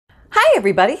Hi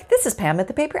everybody, this is Pam at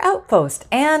the Paper Outpost,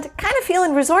 and kind of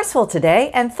feeling resourceful today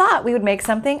and thought we would make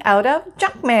something out of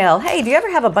junk mail. Hey, do you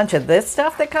ever have a bunch of this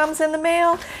stuff that comes in the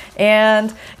mail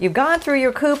and you've gone through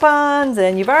your coupons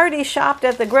and you've already shopped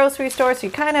at the grocery store, so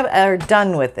you kind of are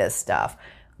done with this stuff?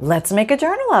 Let's make a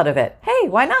journal out of it. Hey,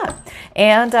 why not?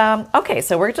 And okay,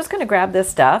 so we're just going to grab this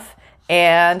stuff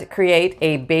and create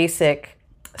a basic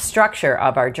structure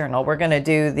of our journal. We're going to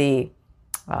do the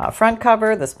front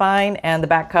cover, the spine, and the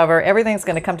back cover. Everything's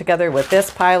going to come together with this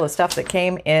pile of stuff that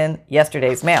came in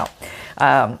yesterday's mail.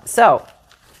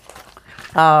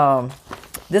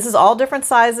 This is all different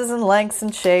sizes and lengths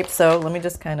and shapes. So let me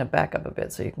just kind of back up a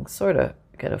bit so you can sort of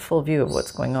get a full view of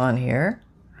what's going on here.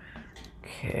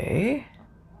 Okay.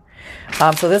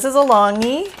 So this is a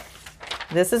longie.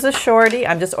 This is a shorty.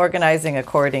 I'm just organizing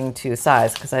according to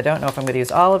size because I don't know if I'm going to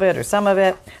use all of it or some of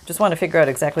it. Just want to figure out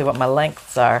exactly what my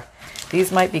lengths are.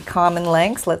 These might be common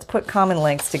lengths. Let's put common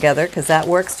lengths together because that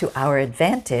works to our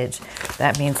advantage.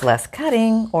 That means less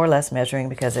cutting or less measuring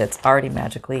because it's already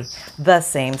magically the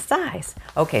same size.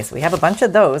 Okay, so we have a bunch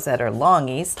of those that are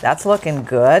longies. That's looking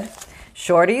good.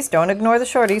 Shorties, don't ignore the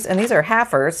shorties. And these are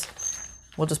halfers.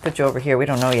 We'll just put you over here. We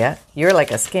don't know yet. You're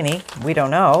like a skinny. We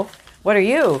don't know. What are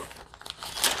you?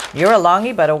 You're a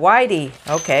longie, but a widey.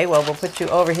 Okay, well, we'll put you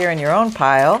over here in your own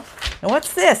pile. And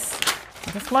what's this?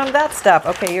 What's one of that stuff?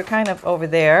 Okay, you're kind of over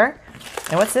there.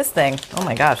 And what's this thing? Oh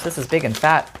my gosh, this is big and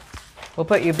fat. We'll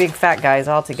put you big fat guys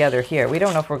all together here. We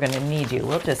don't know if we're going to need you.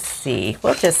 We'll just see.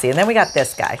 We'll just see. And then we got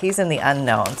this guy. He's in the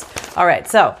unknowns. All right,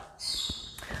 so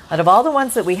out of all the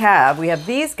ones that we have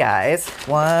these guys.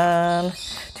 1,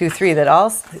 2, 3. That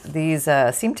all these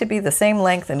seem to be the same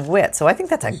length and width. So I think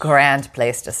that's a grand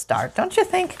place to start. Don't you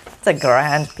think? It's a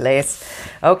grand place.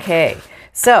 Okay,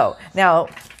 so now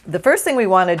the first thing we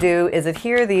want to do is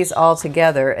adhere these all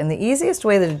together. And the easiest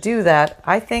way to do that,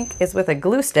 I think, is with a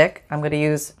glue stick. I'm going to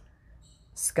use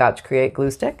Scotch Create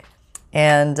glue stick.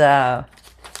 And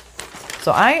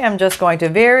so I am just going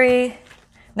to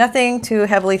nothing too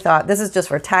heavily thought. This is just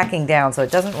for tacking down so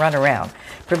it doesn't run around.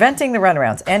 Preventing the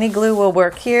runarounds. Any glue will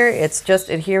work here. It's just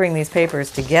adhering these papers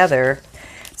together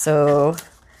so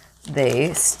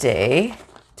they stay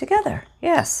together.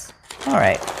 Yes. All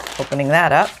right. Opening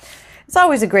that up. It's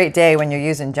always a great day when you're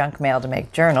using junk mail to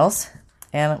make journals.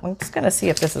 And I'm just going to see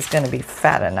if this is going to be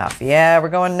fat enough. Yeah, we're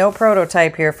going no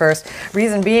prototype here first.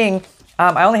 Reason being,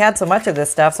 I only had so much of this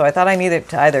stuff, so I thought I needed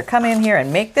to either come in here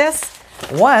and make this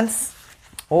once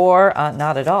or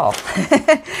not at all.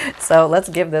 So let's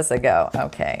give this a go.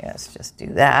 Okay, let's just do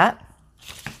that.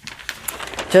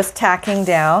 Just tacking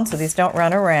down so these don't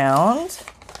run around.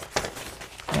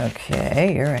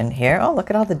 Okay, you're in here. Oh, look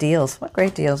at all the deals. What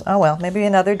great deals. Oh, well, maybe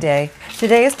another day.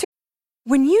 Today is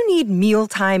When you need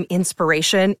mealtime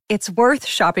inspiration, it's worth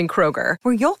shopping Kroger,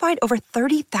 where you'll find over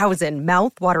 30,000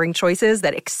 mouth-watering choices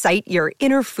that excite your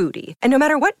inner foodie. And no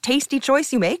matter what tasty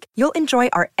choice you make, you'll enjoy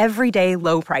our everyday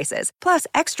low prices, plus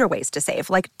extra ways to save,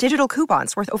 like digital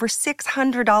coupons worth over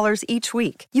 $600 each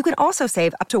week. You can also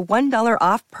save up to $1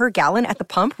 off per gallon at the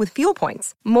pump with fuel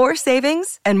points. More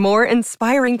savings and more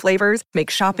inspiring flavors make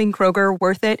shopping Kroger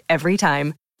worth it every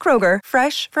time. Kroger,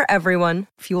 fresh for everyone.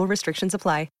 Fuel restrictions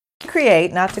apply.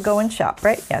 Create, not to go and shop,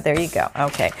 right? Yeah, there you go.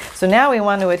 Okay, so now we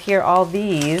want to adhere all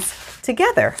these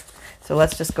together. So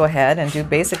let's just go ahead and do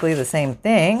basically the same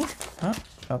thing. Oh,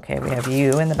 okay, we have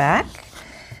you in the back.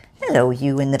 Hello,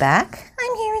 you in the back.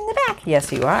 I'm here in the back.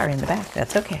 Yes, you are in the back.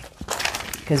 That's okay.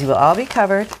 Because you will all be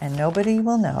covered and nobody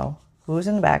will know who's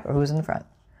in the back or who's in the front.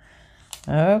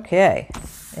 Okay,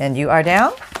 and you are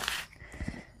down.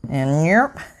 And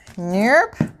yerp.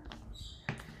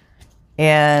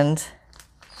 And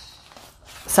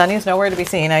Sonny is nowhere to be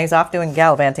seen. Now he's off doing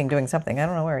gallivanting, doing something. I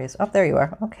don't know where he is. Oh, there you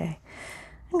are. Okay.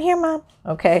 I'm here, Mom.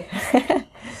 Okay.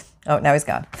 Oh, now he's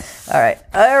gone. All right.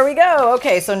 There we go.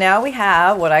 Okay, so now we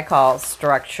have what I call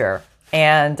structure.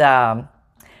 And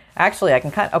actually, I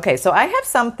can cut. Okay, so I have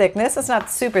some thickness. It's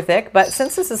not super thick, but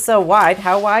since this is so wide,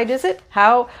 how wide is it?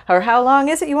 How long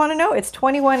is it? You want to know? It's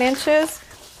 21 inches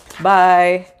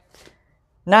by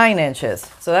 9 inches.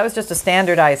 So that was just a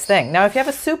standardized thing. Now, if you have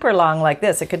a super long like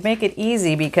this, it could make it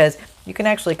easy because you can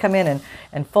actually come in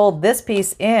and fold this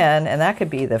piece in, and that could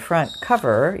be the front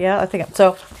cover. Yeah, I think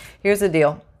so. Here's the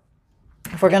deal.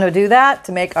 If we're going to do that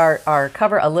to make our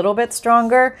cover a little bit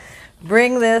stronger,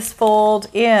 bring this fold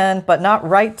in, but not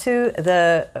right to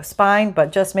the spine,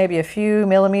 but just maybe a few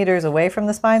millimeters away from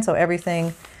the spine so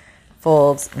everything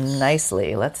folds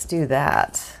nicely. Let's do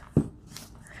that.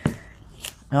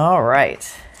 All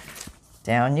right,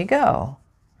 down you go.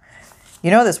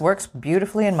 You know, this works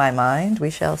beautifully in my mind. We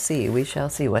shall see. We shall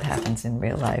see what happens in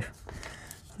real life.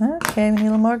 Okay, we need a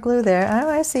little more glue there. Oh,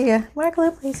 I see you. More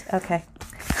glue, please. Okay.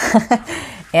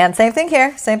 And same thing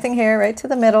here, right to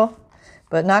the middle,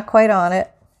 but not quite on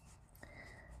it.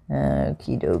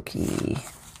 Okie dokie.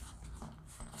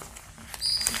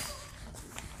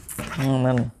 And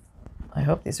then I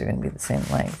hope these are going to be the same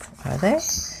length. Are they?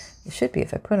 It should be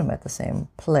if I put them at the same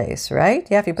place, right?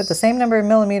 Yeah, if you put the same number of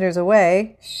millimeters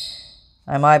away.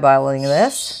 I'm eyeballing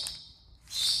this.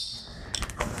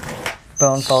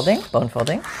 Bone folding, bone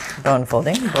folding, bone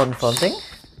folding, bone folding.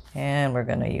 And we're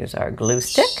going to use our glue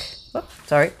stick. Oops,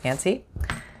 sorry, can't see.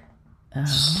 All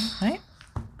right.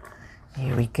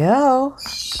 Here we go.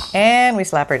 And we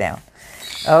slap her down.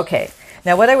 Okay.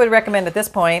 Now what I would recommend at this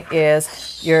point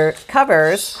is your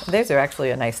covers. These are actually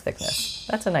a nice thickness.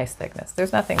 That's a nice thickness.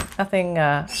 There's nothing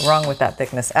wrong with that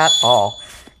thickness at all.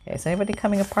 Okay, is anybody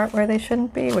coming apart where they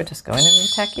shouldn't be? We're just going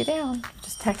to tack you down.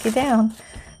 Just tack you down.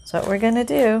 That's what we're going to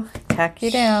do. Tack you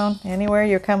down. Anywhere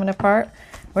you're coming apart,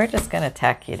 we're just going to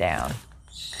tack you down.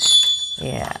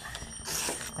 Yeah.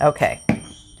 Okay.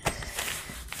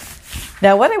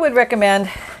 Now what I would recommend,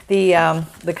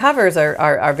 the covers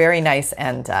are very nice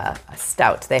and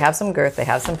stout. They have some girth, they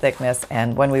have some thickness,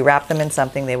 and when we wrap them in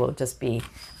something, they will just be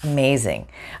amazing.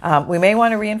 We may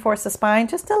want to reinforce the spine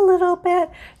just a little bit,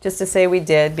 just to say we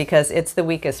did, because it's the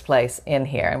weakest place in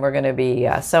here, and we're going to be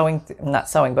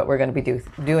but we're going to be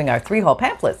doing our 3-hole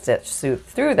pamphlet stitch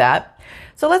through that.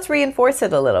 So let's reinforce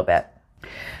it a little bit.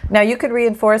 Now you could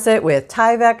reinforce it with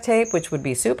Tyvek tape, which would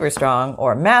be super strong,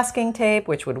 or masking tape,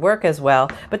 which would work as well.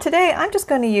 But today I'm just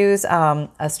going to use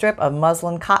a strip of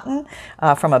muslin cotton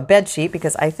from a bed sheet,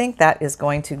 because I think that is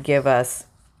going to give us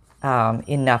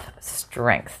enough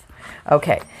strength.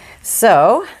 Okay,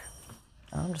 so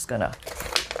I'm going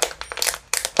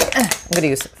to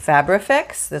use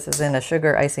Fabrifix. This is in a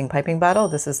sugar icing piping bottle.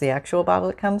 This is the actual bottle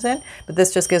it comes in, but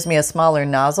this just gives me a smaller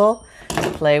nozzle to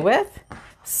play with.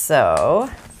 So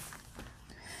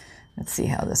let's see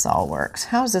how this all works.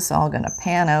 How is this all going to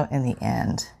pan out in the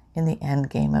end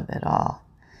game of it all?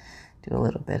 Do a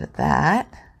little bit of that.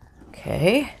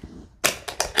 Okay.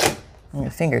 I'm going to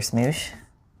finger smoosh.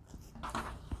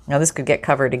 Now this could get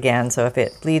covered again, so if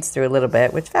it bleeds through a little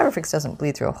bit, which Fabrifix doesn't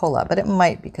bleed through a whole lot, but it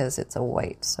might because it's a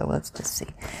white. So let's just see.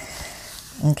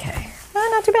 Okay. Oh,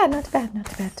 not too bad, not too bad, not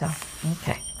too bad at all.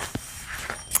 Okay.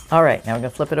 All right, now we're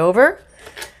going to flip it over.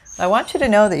 I want you to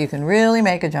know that you can really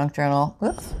make a junk journal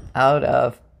out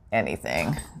of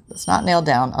anything. It's not nailed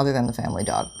down other than the family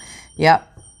dog.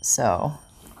 Yep. So,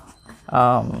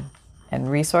 and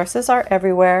resources are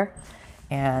everywhere,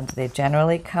 and they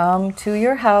generally come to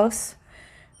your house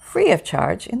free of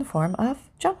charge in the form of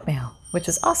junk mail, which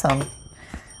is awesome.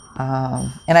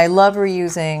 And I love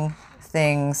reusing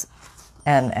things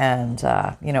and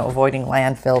avoiding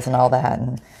landfills and all that.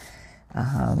 And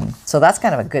so that's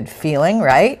kind of a good feeling,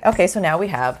 right? Okay, so now we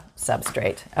have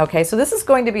substrate. Okay, so this is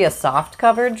going to be a soft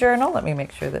covered journal. Let me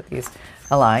make sure that these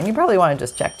align. You probably want to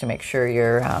just check to make sure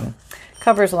your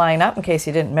covers line up in case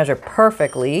you didn't measure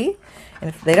perfectly. And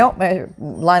if they don't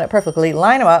line up perfectly,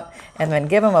 line them up and then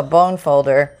give them a bone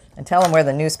folder and tell them where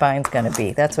the new spine's going to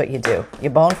be. That's what you do. You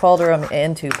bone folder them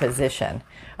into position.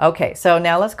 Okay, so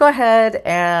now let's go ahead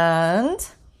and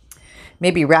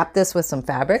maybe wrap this with some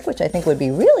fabric, which I think would be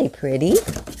really pretty.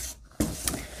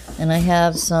 And I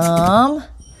have some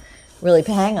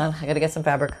hang on, I gotta get some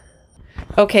fabric.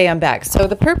 Okay, I'm back. So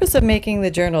the purpose of making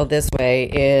the journal this way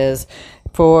is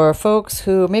for folks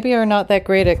who maybe are not that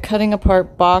great at cutting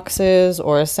apart boxes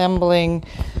or assembling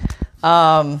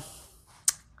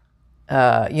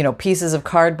pieces of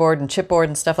cardboard and chipboard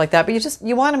and stuff like that. But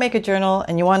you want to make a journal,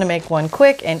 and you want to make one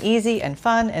quick and easy and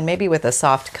fun, and maybe with a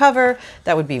soft cover.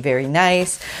 That would be very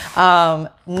nice.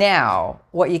 Now,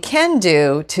 what you can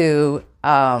do to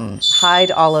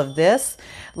hide all of this,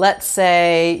 let's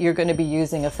say you're going to be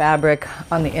using a fabric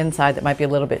on the inside that might be a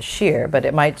little bit sheer, but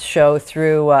it might show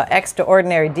through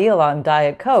extraordinary deal on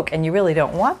Diet Coke, and you really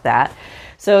don't want that.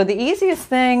 So the easiest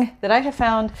thing that I have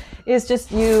found is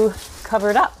just you cover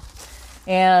it up.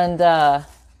 And,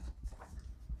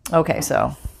 okay,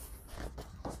 so,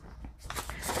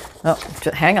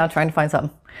 hang on, trying to find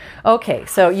something. Okay,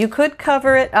 so you could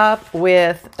cover it up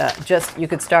with, you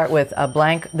could start with a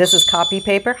blank, this is copy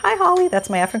paper. Hi, Holly, that's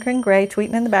my African gray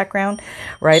tweeting in the background,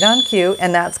 right on cue.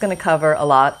 And that's going to cover a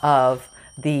lot of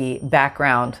the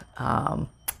background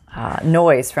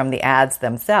noise from the ads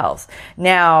themselves.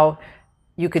 Now,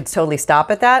 you could totally stop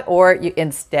at that, or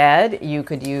instead you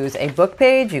could use a book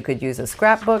page, you could use a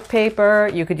scrapbook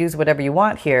paper, you could use whatever you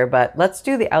want here, but let's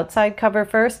do the outside cover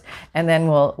first, and then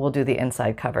we'll do the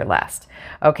inside cover last.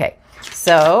 Okay,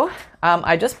 so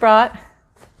I just brought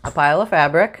a pile of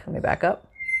fabric. Let me back up.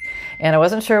 And I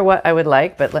wasn't sure what I would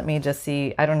like, but let me just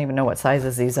see. I don't even know what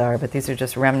sizes these are, but these are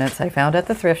just remnants I found at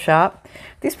the thrift shop.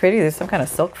 These pretty. There's some kind of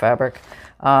silk fabric.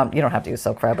 You don't have to use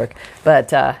silk fabric, but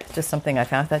just something I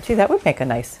found. I thought, gee, that would make a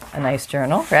nice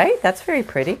journal, right? That's very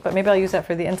pretty, but maybe I'll use that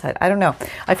for the inside. I don't know.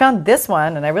 I found this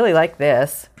one, and I really like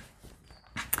this.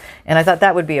 And I thought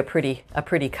that would be a pretty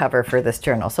cover for this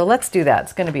journal. So let's do that.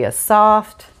 It's going to be a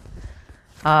soft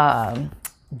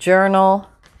journal.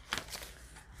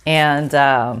 And,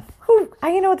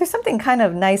 there's something kind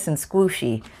of nice and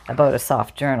squishy about a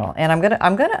soft journal. And I'm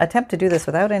gonna attempt to do this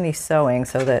without any sewing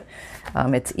so that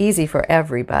it's easy for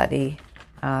everybody.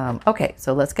 Okay,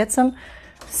 so let's get some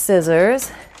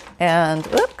scissors. And,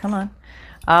 come on.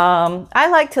 I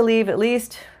like to leave at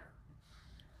least...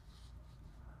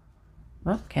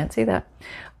 Well, can't see that.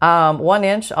 1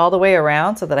 inch all the way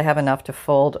around so that I have enough to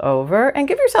fold over. And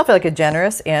give yourself like a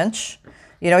generous inch.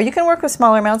 You can work with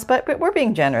smaller amounts, but we're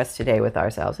being generous today with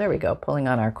ourselves. There we go, pulling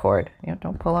on our cord.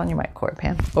 Don't pull on your mic cord,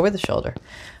 Pam. Over the shoulder.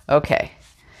 Okay.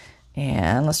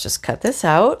 And let's just cut this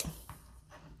out.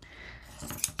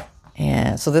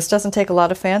 And so this doesn't take a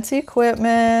lot of fancy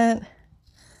equipment.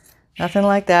 Nothing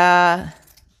like that.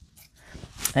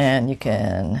 And you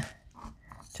can...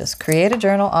 just create a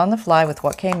journal on the fly with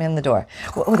what came in the door.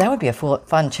 Oh, that would be a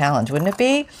fun challenge, wouldn't it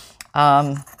be?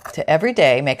 To every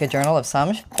day make a journal of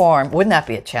some form. Wouldn't that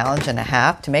be a challenge and a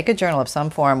half? To make a journal of some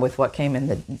form with what came in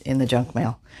the junk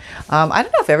mail. I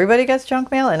don't know if everybody gets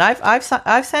junk mail, and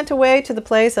I've sent away to the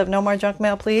place of no more junk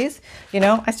mail, please.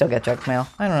 I still get junk mail.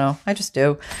 I don't know. I just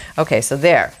do. Okay, so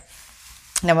there.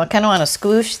 Now I kind of want to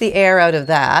squoosh the air out of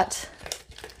that.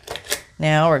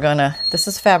 Now we're gonna, this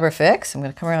is Fabrifix. I'm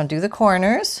gonna come around and do the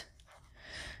corners.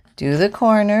 Do the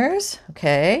corners,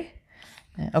 okay.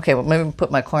 Okay, well maybe put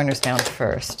my corners down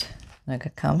first. I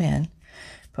could come in,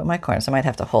 put my corners. I might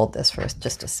have to hold this for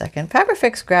just a second.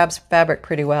 Fabrifix grabs fabric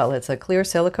pretty well. It's a clear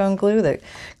silicone glue that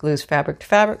glues fabric to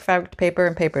fabric, fabric to paper,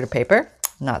 and paper to paper.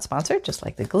 Not sponsored, just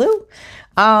like the glue.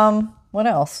 What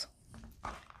else?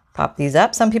 Pop these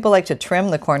up. Some people like to trim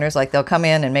the corners, like they'll come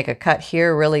in and make a cut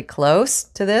here really close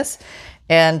to this.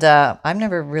 And I'm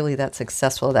never really that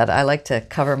successful at that. I like to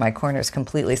cover my corners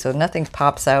completely so nothing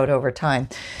pops out over time.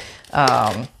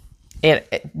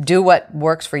 Do what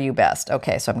works for you best.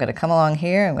 Okay, so I'm going to come along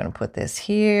here. I'm going to put this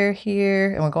here,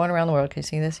 and we're going around the world. Can you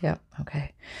see this? Yep.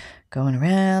 Okay. Going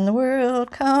around the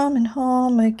world, coming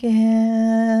home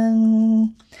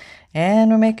again. And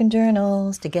we're making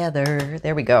journals together.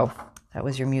 There we go. That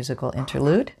was your musical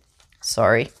interlude.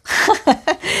 Sorry.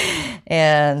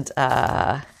 And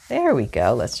there we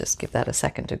go. Let's just give that a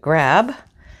second to grab.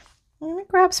 And it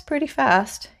grabs pretty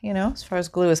fast, as far as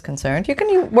glue is concerned. You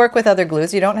can work with other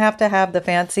glues. You don't have to have the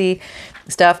fancy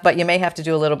stuff, but you may have to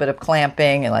do a little bit of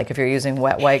clamping. And like if you're using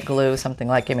wet white glue, something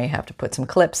like you may have to put some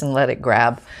clips and let it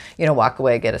grab, walk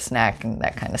away, get a snack and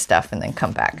that kind of stuff, and then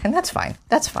come back. And that's fine.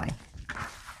 That's fine.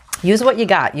 Use what you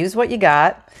got. Use what you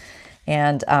got.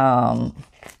 And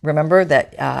remember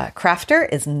that crafter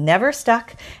is never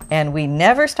stuck, and we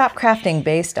never stop crafting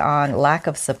based on lack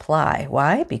of supply.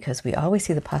 Why? Because we always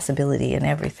see the possibility in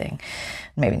everything.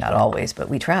 Maybe not always, but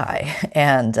we try.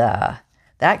 And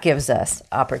that gives us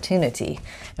opportunity.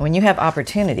 And when you have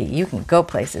opportunity, you can go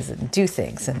places and do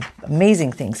things, and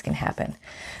amazing things can happen.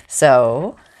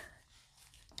 So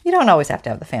you don't always have to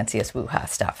have the fanciest woo-ha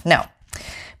stuff. No.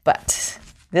 But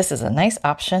this is a nice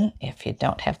option if you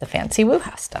don't have the fancy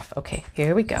woo-ha stuff. Okay,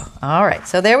 here we go. All right,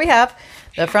 so there we have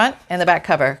the front and the back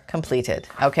cover completed.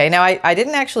 Okay, now I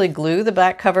didn't actually glue the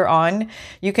back cover on.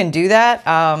 You can do that.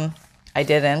 I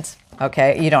didn't.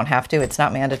 Okay, you don't have to. It's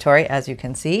not mandatory, as you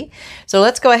can see. So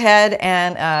let's go ahead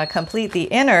and complete the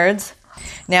innards.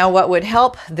 Now, what would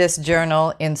help this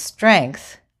journal in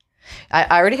strength,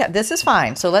 I already have, this is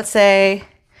fine. So let's say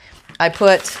I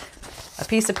put a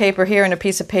piece of paper here and a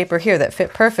piece of paper here that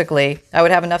fit perfectly. I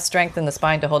would have enough strength in the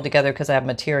spine to hold together because I have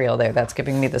material there. That's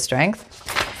giving me the strength.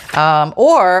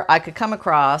 Or I could come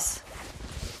across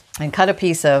and cut a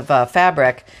piece of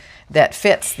fabric that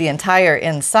fits the entire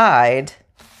inside,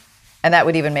 and that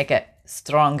would even make it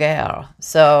stronger.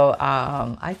 So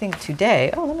I think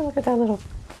today, oh, let me look at that little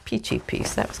peachy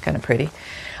piece. That was kind of pretty.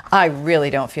 I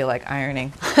really don't feel like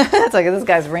ironing. It's like, this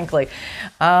guy's wrinkly. Do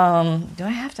I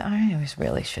have to iron? It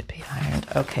really should be ironed.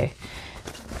 Okay.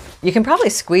 You can probably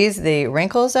squeeze the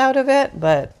wrinkles out of it,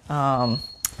 but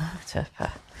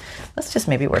let's just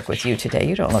maybe work with you today.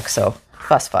 You don't look so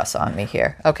fuss on me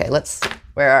here. Okay,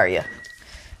 where are you?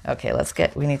 Okay,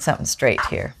 we need something straight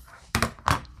here.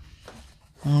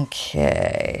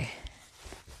 Okay.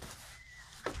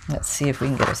 Let's see if we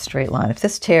can get a straight line. If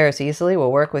this tears easily,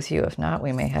 we'll work with you. If not,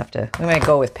 we may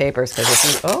go with papers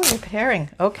because you're pairing.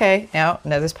 Okay, now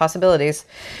there's possibilities.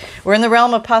 We're in the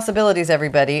realm of possibilities,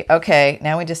 everybody. Okay,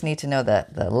 now we just need to know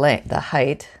the length, the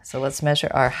height. So let's measure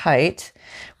our height.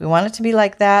 We want it to be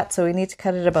like that, so we need to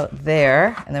cut it about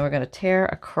there. And then we're going to tear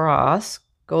across.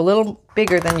 Go a little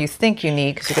bigger than you think you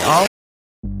need because you can all.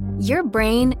 Your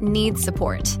brain needs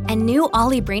support, and new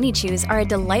Ollie Brainy Chews are a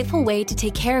delightful way to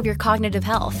take care of your cognitive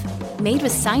health. Made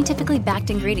with scientifically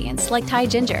backed ingredients like Thai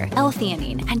ginger,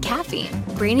 L-theanine, and caffeine,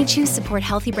 Brainy Chews support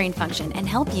healthy brain function and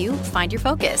help you find your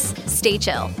focus, stay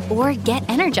chill, or get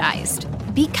energized.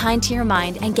 Be kind to your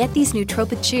mind and get these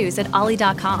nootropic chews at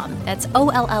ollie.com. That's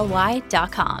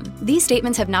OLLY.com. These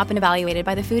statements have not been evaluated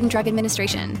by the Food and Drug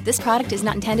Administration. This product is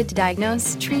not intended to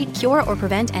diagnose, treat, cure, or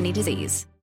prevent any disease.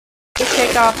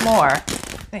 Take off more.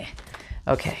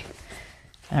 Okay.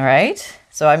 All right.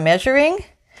 So I'm measuring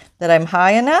that I'm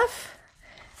high enough.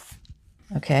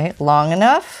 Okay. Long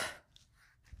enough.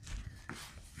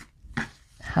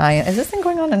 High. Is this thing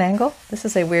going on an angle? This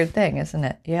is a weird thing, isn't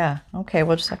it? Yeah. Okay.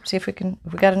 We'll just have to see if we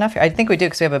got enough here. I think we do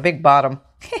because we have a big bottom.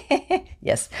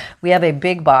 Yes. We have a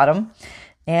big bottom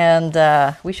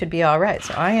and we should be all right.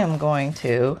 So I am going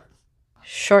to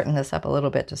shorten this up a little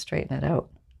bit to straighten it out.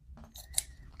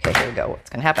 Okay, here we go. What's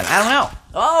going to happen? I don't know.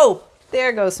 Oh,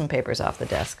 there goes some papers off the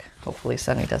desk. Hopefully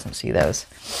Sunny doesn't see those.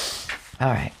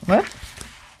 All right. Whoop.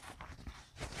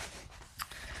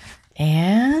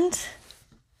 And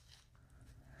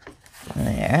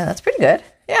there. That's pretty good.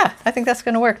 Yeah, I think that's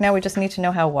going to work. Now we just need to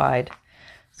know how wide.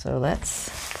 So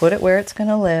let's put it where it's going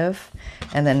to live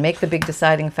and then make the big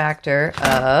deciding factor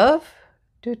of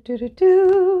we're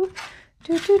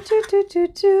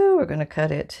going to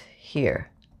cut it here.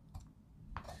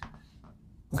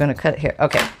 I'm going to cut it here.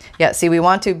 Okay. Yeah, see, we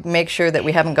want to make sure that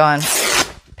we haven't gone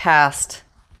past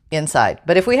inside.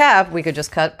 But if we have, we could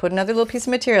just put another little piece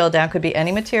of material down. Could be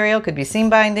any material, could be seam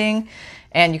binding,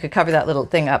 and you could cover that little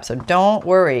thing up. So don't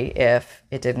worry if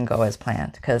it didn't go as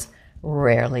planned, because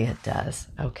rarely it does.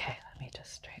 Okay, let me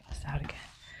just straighten this out again.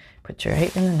 Put you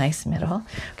right in the nice middle.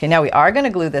 Okay, now we are going to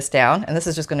glue this down, and this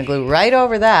is just going to glue right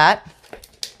over that.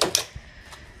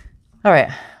 All right,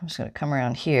 I'm just going to come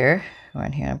around here.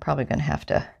 Around here, I'm probably going to have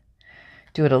to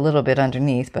do it a little bit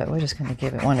underneath, but we're just going to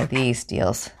give it one of these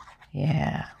deals.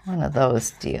 Yeah, one of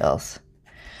those deals.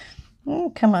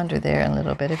 Come under there a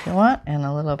little bit if you want, and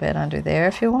a little bit under there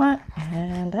if you want,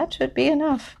 and that should be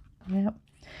enough. Yep.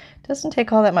 Doesn't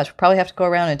take all that much. We'll probably have to go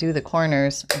around and do the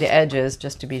corners, the edges,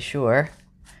 just to be sure.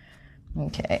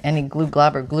 Okay, any glue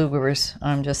glob or gluers,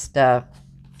 I'm just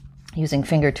using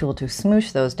finger tool to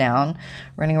smoosh those down,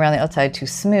 running around the outside to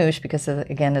smoosh because,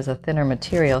 again, is a thinner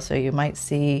material, so you might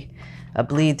see a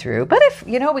bleed through. But if,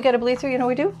 we get a bleed through, what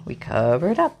we do? We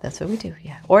cover it up. That's what we do,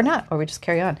 yeah. Or not, or we just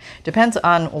carry on. Depends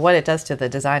on what it does to the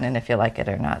design and if you like it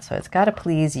or not. So it's got to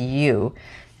please you.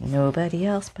 Nobody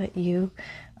else but you.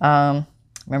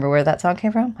 Remember where that song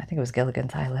came from? I think it was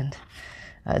Gilligan's Island.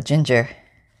 Ginger.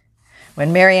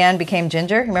 When Marianne became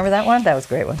Ginger, remember that one? That was a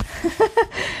great one.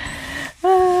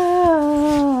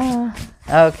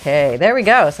 Okay, there we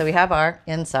go. So we have our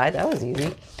inside. That was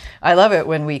easy. I love it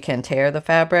when we can tear the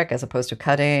fabric as opposed to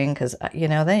cutting because,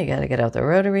 then you got to get out the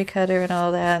rotary cutter and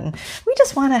all that. And we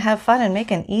just want to have fun and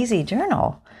make an easy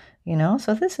journal,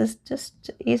 So this is just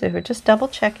easy. We're just double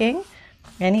checking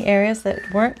any areas that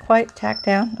weren't quite tacked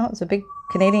down. Oh, it's a big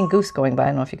Canadian goose going by. I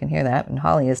don't know if you can hear that. And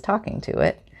Holly is talking to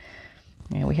it.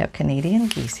 And we have Canadian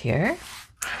geese here.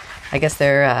 I guess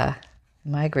they're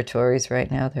migratories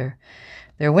right now.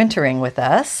 They're wintering with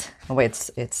us. Oh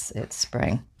wait, it's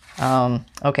spring.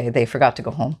 Okay, they forgot to go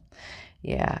home.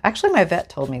 Yeah, actually, my vet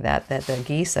told me that the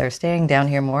geese are staying down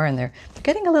here more, and they're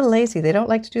getting a little lazy. They don't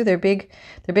like to do their big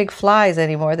flies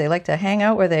anymore. They like to hang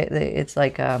out where it's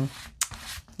like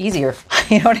easier.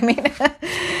 You know what I mean?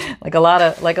 like a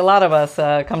lot of us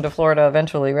come to Florida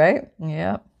eventually, right?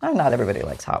 Yeah. Not everybody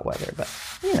likes hot weather, but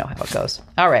you know how it goes.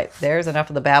 All right, there's enough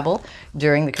of the babble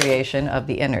during the creation of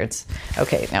the innards.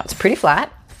 Okay, now it's pretty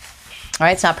flat. All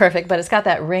right, it's not perfect, but it's got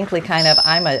that wrinkly kind of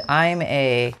I'm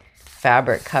a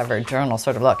fabric covered journal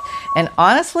sort of look. And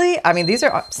honestly, these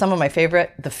are some of my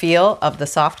favorite. The feel of the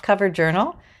soft covered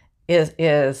journal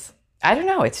is I don't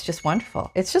know, it's just wonderful.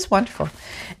 It's just wonderful.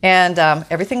 And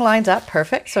everything lines up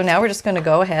perfect. So now we're just going to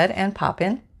go ahead and pop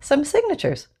in some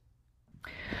signatures.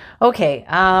 Okay,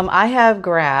 I have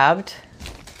grabbed,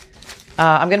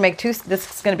 I'm going to make this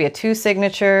is going to be a 2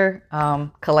 signature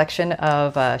collection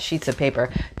of sheets of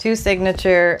paper, 2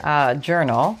 signature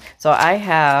journal. So I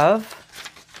have,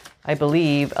 I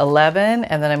believe, 11,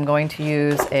 and then I'm going to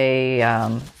use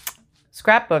a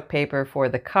scrapbook paper for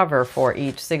the cover for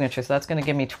each signature. So that's going to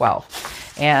give me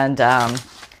 12. And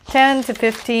 10 to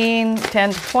 15,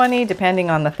 10 to 20, depending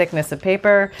on the thickness of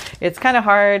paper. It's kind of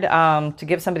hard to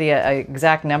give somebody an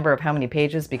exact number of how many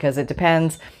pages because it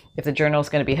depends if the journal is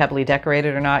going to be heavily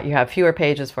decorated or not. You have fewer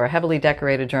pages for a heavily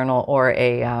decorated journal or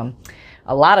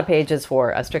a lot of pages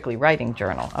for a strictly writing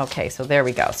journal. Okay, so there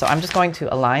we go. So I'm just going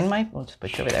to align we'll just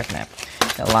put you over there for a minute.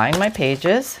 Align my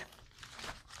pages,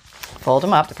 fold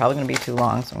them up. They're probably going to be too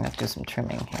long, so I'm going to have to do some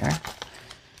trimming here.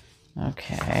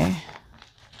 Okay.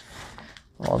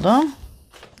 Fold them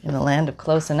in the land of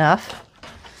close enough.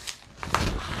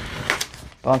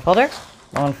 Bone folder,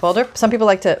 bone folder. Some people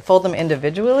like to fold them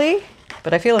individually,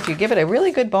 but I feel if you give it a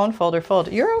really good bone folder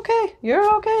fold, you're okay.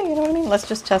 You're okay. You know what I mean? Let's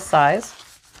just test size.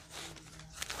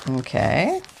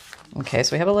 Okay. Okay,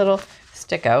 so we have a little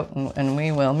stick out, and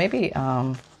we will maybe,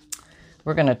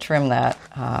 we're going to trim that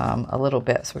a little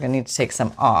bit. So we're going to need to take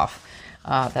some off.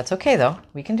 That's okay, though.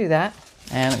 We can do that.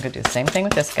 And I'm going to do the same thing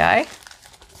with this guy.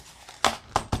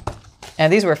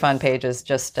 And these were fun pages,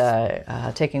 just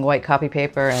taking white copy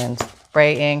paper and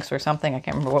spray inks or something. I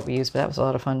can't remember what we used, but that was a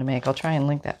lot of fun to make. I'll try and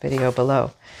link that video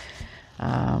below. So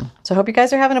I hope you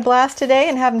guys are having a blast today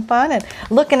and having fun and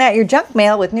looking at your junk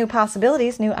mail with new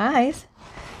possibilities, new eyes.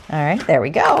 All right, there we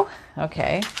go.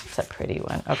 Okay, it's a pretty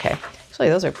one. Okay, actually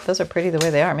those are pretty the way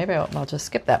they are. Maybe I'll just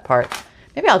skip that part.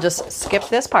 Maybe I'll just skip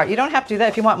this part. You don't have to do that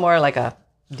if you want more like a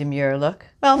demure look.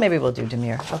 Well, maybe we'll do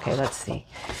demure. Okay, let's see.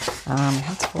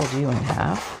 Let's fold you in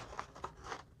half.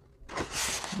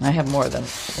 I have more than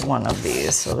one of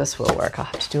these, so this will work. I'll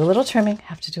have to do a little trimming.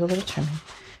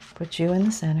 Put you in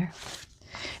the center.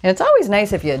 And it's always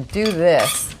nice if you do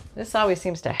this. This always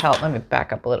seems to help. Let me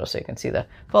back up a little so you can see the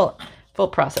full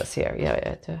process here.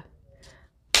 Yeah, to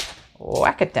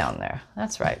whack it down there.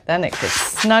 That's right. Then it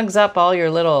snugs up all your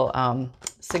little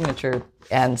signature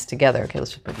ends together. Okay,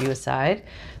 let's just put you aside.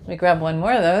 Let me grab one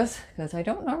more of those because I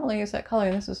don't normally use that color.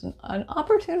 And this is an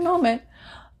opportune moment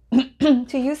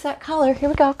to use that color. Here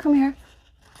we go. Come here.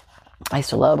 I used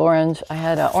to love orange. I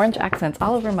had orange accents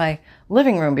all over my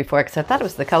living room before because I thought it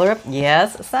was the color of,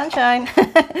 yes, sunshine.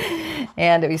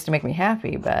 And it used to make me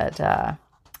happy. But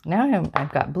now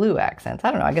I've got blue accents. I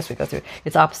don't know. I guess we go through.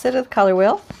 It's opposite of the color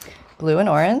wheel, blue and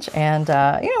orange. And,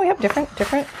 we have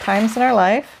different times in our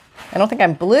life. I don't think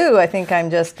I'm blue. I think I'm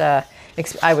just,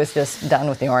 I was just done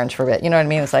with the orange for a bit. You know what I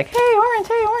mean? It's like, hey,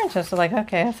 orange. It's like,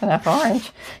 okay, that's enough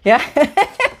orange. Yeah.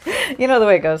 You know the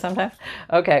way it goes sometimes.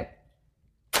 Okay.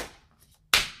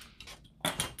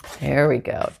 There we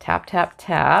go. Tap, tap,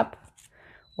 tap.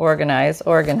 Organize.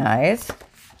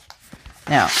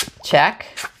 Now, check.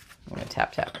 I'm going to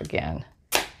tap, tap again.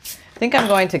 I think I'm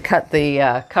going to cut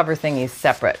the cover thingies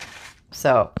separate.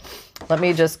 So let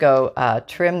me just go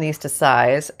trim these to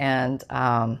size. And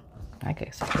I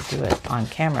guess I could do it on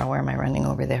camera. Where am I running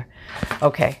over there?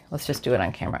 Okay, let's just do it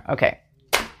on camera. Okay,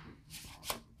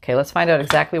 let's find out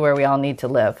exactly where we all need to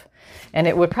live. And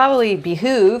it would probably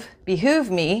behoove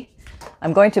me.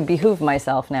 I'm going to behoove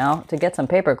myself now to get some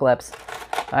paper clips.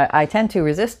 I tend to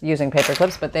resist using paper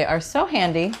clips, but they are so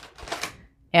handy.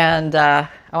 And I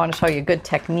want to show you a good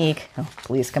technique. Oh,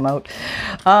 please come out.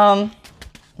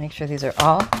 Make sure these are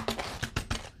all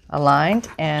aligned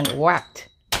and whacked.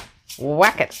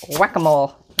 Whack it.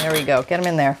 Whack-a-mole. There we go. Get them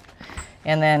in there.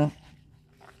 And then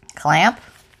clamp.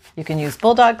 You can use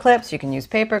bulldog clips. You can use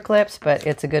paper clips, but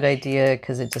it's a good idea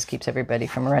because it just keeps everybody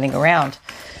from running around.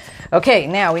 Okay,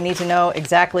 now we need to know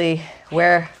exactly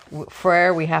where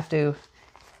we have to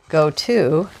go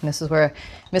to. And this is where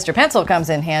Mr. Pencil comes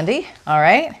in handy. All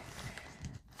right.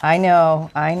 I know.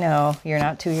 You're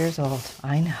not 2 years old.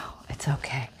 I know. It's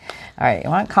okay. All right. You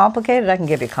want complicated? I can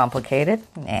give you complicated.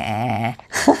 Nah.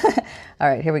 All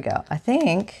right. Here we go. I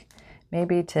think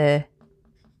maybe to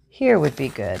here would be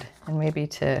good. And maybe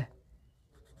to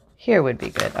here would be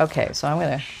good. Okay. So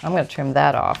I'm gonna trim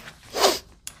that off.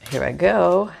 Here I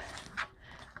go.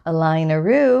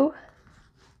 Align-a-roo.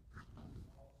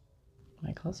 Am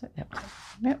I closer?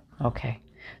 Yep. Okay.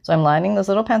 So I'm lining those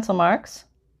little pencil marks.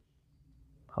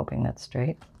 Hoping that's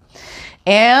straight.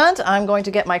 And I'm going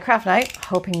to get my craft knife,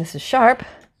 hoping this is sharp.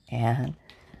 And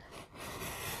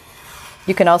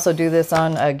you can also do this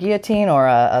on a guillotine or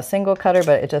a single cutter,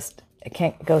 but it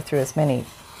can't go through as many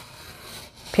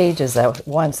pages at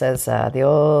once as the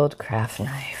old craft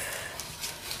knife.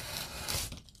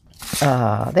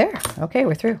 There. Okay,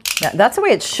 we're through. That's the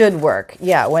way it should work.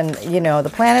 Yeah, when,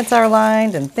 the planets are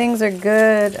aligned and things are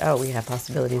good. Oh, we have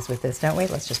possibilities with this, don't we?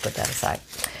 Let's just put that aside.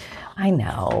 I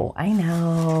know.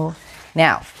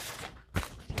 Now,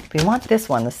 if we want this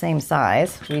one the same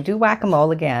size, we do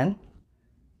whack-a-mole again.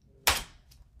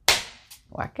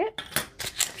 Whack it.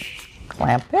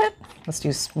 clamp it. Let's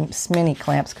do mini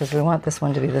clamps because we want this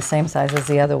one to be the same size as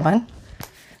the other one.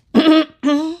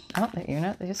 Oh,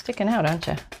 you're sticking out, aren't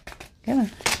you? Come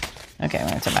on. Okay, I'm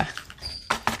going to turn back.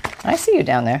 I see you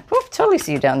down there. Oh, totally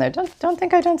see you down there. Don't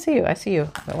think I don't see you. I see you.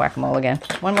 Whack-a-mole again.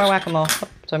 One more whack-a-mole. Oh,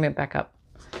 so I'm going to back up.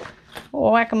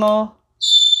 Whack-a-mole.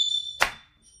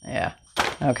 Yeah.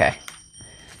 Okay.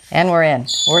 And we're in.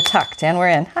 We're tucked and we're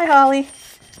in. Hi, Holly.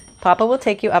 Papa will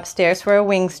take you upstairs for a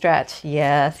wing stretch.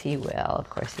 Yes, he will. Of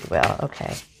course he will.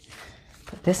 Okay.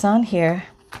 Put this on here.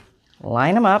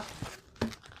 Line them up.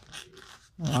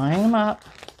 Line them up.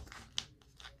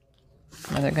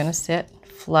 Now they're going to sit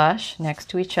flush next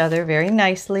to each other very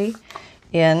nicely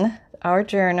in our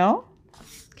journal.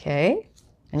 Okay.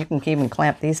 And you can even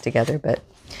clamp these together, but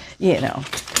you know.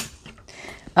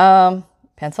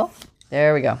 Pencil.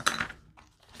 There we go.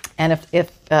 And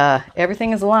if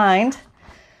everything is aligned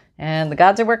and the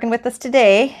gods are working with us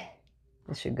today,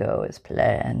 this should go as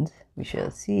planned. We shall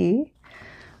see.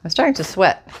 I'm starting to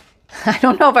sweat. I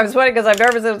don't know if I'm sweating because I'm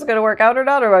nervous if it's going to work out or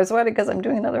not, or I'm sweating because I'm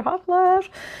doing another hot flash.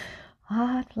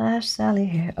 Hot flash Sally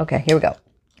here. Okay, here we go.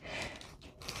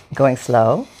 Going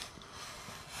slow.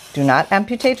 Do not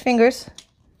amputate fingers.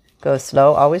 Go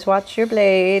slow. Always watch your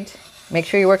blade. Make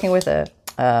sure you're working with a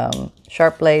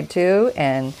sharp blade too.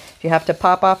 And if you have to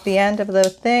pop off the end of the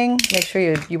thing, make sure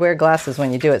you wear glasses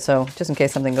when you do it. So just in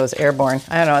case something goes airborne.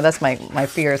 I don't know. That's my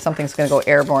fear. Something's going to go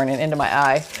airborne and into my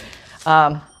eye.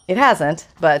 It hasn't,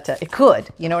 but it could.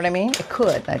 You know what I mean? It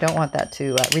could. I don't want that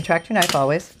to retract your knife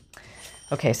always.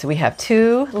 Okay, so we have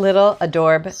two little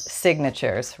Adorb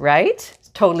signatures, right?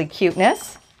 Totally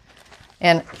cuteness.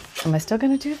 And am I still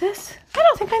going to do this? I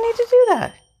don't think I need to do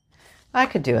that. I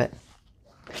could do it.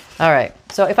 All right,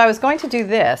 so if I was going to do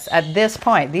this at this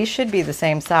point, these should be the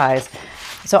same size.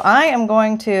 So I am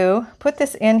going to put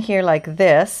this in here like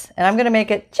this, and I'm going to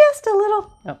make it just a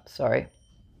little, oh, sorry.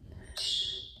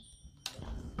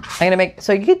 I'm going to make,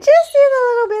 so you could just see a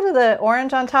little bit of the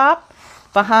orange on top,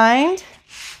 behind,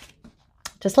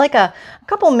 just like a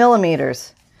couple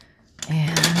millimeters.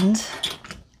 And,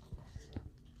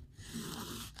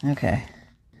 okay.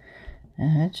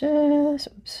 And just,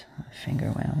 oops, my finger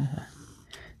went on.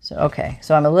 So, okay,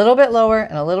 so I'm a little bit lower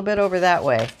and a little bit over that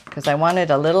way because I wanted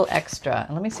a little extra.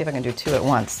 And let me see if I can do two at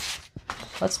once.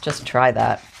 Let's just try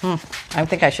that. I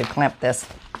think I should clamp this.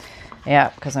 Yeah,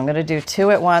 because I'm going to do two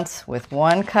at once with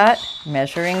one cut,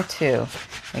 measuring two.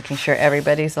 Making sure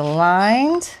everybody's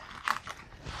aligned.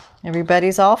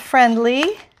 Everybody's all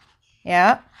friendly.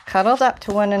 Yeah, cuddled up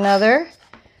to one another.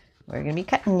 We're going to be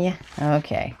cutting you.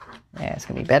 Okay. Yeah, it's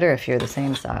going to be better if you're the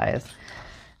same size.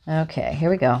 Okay,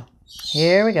 here we go.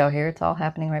 Here we go. Here it's all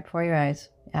happening right before your eyes.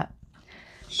 Yeah.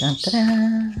 Dun, da,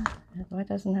 da. Why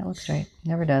doesn't that look straight?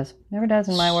 Never does. Never does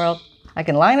in my world. I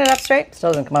can line it up straight.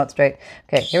 Still doesn't come out straight.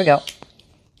 Okay, here we go.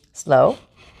 Slow.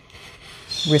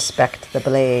 Respect the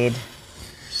blade.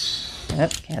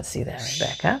 Nope, can't see that. Right,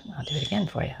 back up. I'll do it again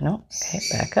for you. No. Okay,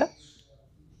 back up.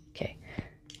 Okay.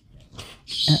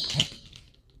 Okay.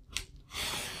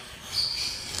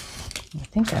 I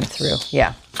think I'm through.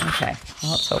 Yeah. Okay.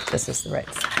 Well, let's hope this is the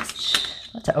right size.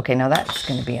 Okay, now that's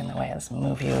going to be in the way. Let's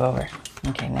move you over.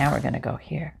 Okay, now we're going to go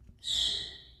here.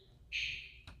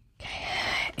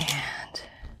 Okay, and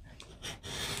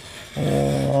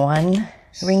one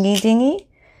ringy-dingy.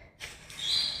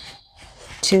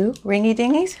 Two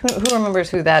ringy-dingies. Who remembers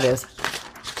who that is?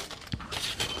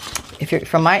 If you're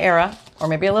from my era, or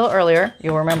maybe a little earlier,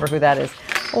 you'll remember who that is.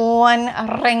 One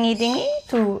ringy-dingy,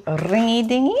 two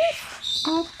ringy-dingies.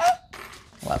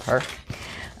 Love her.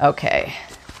 Okay.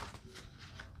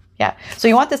 Yeah, so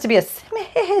you want this to be a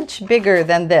smidge bigger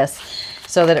than this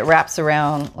so that it wraps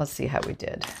around. Let's see how we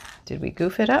did. Did we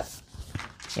goof it up?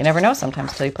 You never know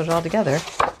sometimes till you put it all together.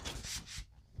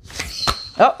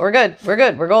 Oh, we're good. We're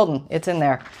good. We're golden. It's in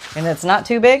there. And it's not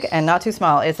too big and not too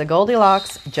small. It's a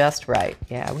Goldilocks just right.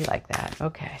 Yeah, we like that.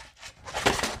 Okay.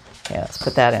 Yeah, let's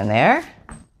put that in there.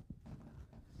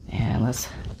 And let's...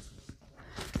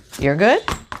 You're good?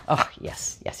 Oh,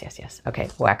 yes. Yes, yes, yes. Okay,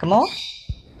 whack-a-mole.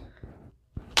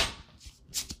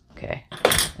 Okay,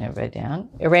 everybody down.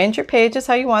 Arrange your pages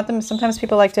how you want them. Sometimes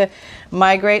people like to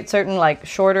migrate certain like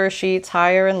shorter sheets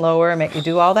higher and lower. Make you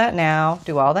do all that now.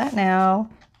 Do all that now.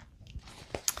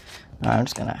 I'm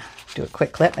just gonna do a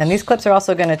quick clip. And these clips are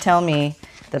also gonna tell me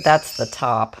that that's the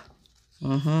top.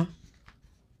 Okay,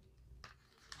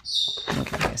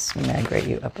 let's migrate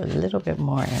you up a little bit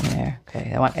more in there.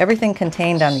 Okay, I want everything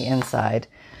contained on the inside.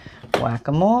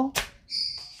 Whack-a-mole.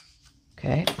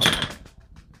 Okay.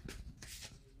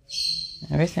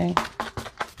 Everything.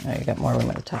 Oh, you got more room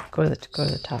at the top. Go to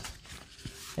the top.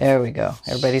 There we go.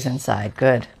 Everybody's inside.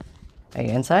 Good. Are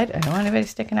you inside? I don't want anybody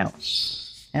sticking out.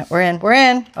 Yeah, we're in. We're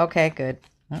in. Okay, good.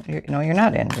 No, you're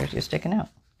not in. You're sticking out.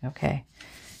 Okay.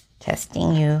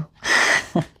 Testing you.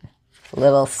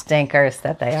 Little stinkers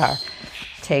that they are.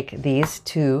 Take these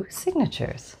 2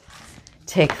 signatures.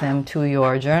 Take them to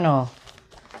your journal.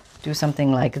 Do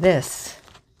something like this.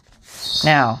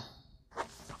 Now,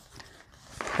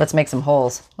 let's make some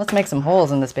holes. Let's make some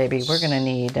holes in this baby. We're going to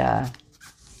need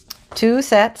 2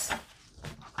 sets.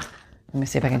 Let me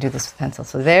see if I can do this with pencil.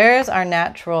 So there's our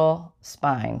natural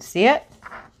spine. See it?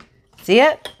 See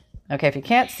it? Okay, if you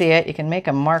can't see it, you can make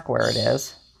a mark where it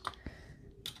is.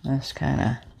 Just kind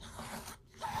of...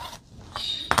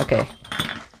 Okay.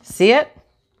 See it?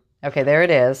 Okay, there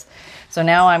it is. So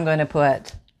now I'm going to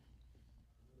put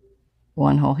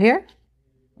 1 hole here,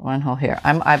 1 hole here.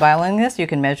 I'm eyeballing this. You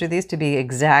can measure these to be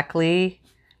exactly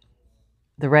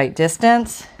the right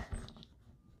distance.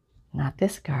 Not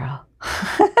this girl.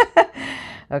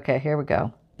 Okay, here we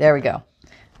go. There we go.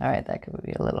 All right, that could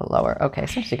be a little lower. Okay,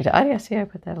 so you could, oh yeah, see, I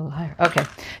put that a little higher. Okay,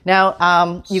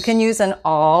 now you can use an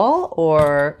awl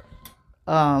or,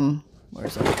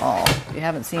 where's an awl? If you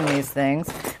haven't seen these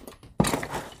things,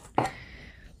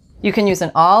 you can use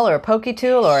an awl or a pokey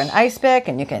tool or an ice pick,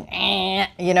 and you can,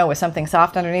 you know, with something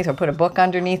soft underneath, or put a book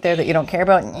underneath there that you don't care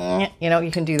about, you know,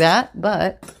 you can do that.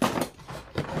 But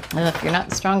if you're not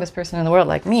the strongest person in the world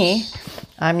like me,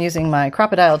 I'm using my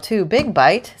Crocodile 2 Big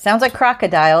Bite. Sounds like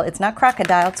crocodile. It's not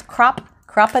crocodile. It's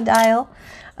Cropodile,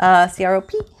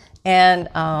 C-R-O-P. And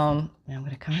I'm going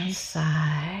to come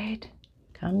inside.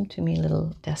 Come to me,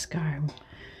 little desk arm.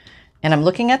 And I'm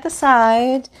looking at the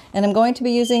side, and I'm going to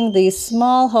be using the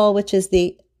small hole, which is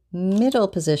the middle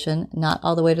position, not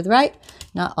all the way to the right,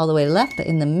 not all the way to the left, but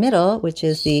in the middle, which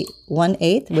is the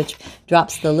 1/8, which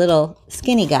drops the little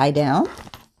skinny guy down.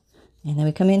 And then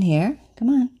we come in here. Come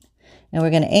on. And we're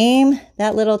going to aim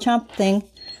that little chomp thing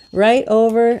right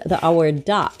over our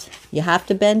dot. You have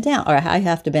to bend down, or I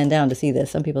have to bend down to see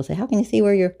this. Some people say, how can you see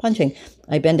where you're punching?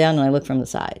 I bend down and I look from the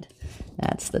side.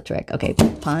 That's the trick. Okay,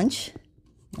 punch.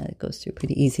 It goes through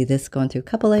pretty easy. This going through a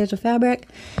couple layers of fabric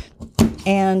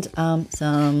and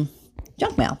some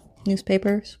junk mail,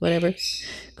 newspapers, whatever,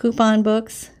 coupon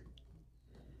books.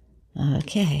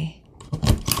 Okay,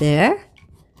 there.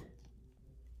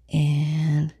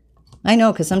 And I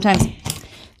know, because sometimes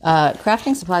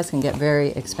crafting supplies can get very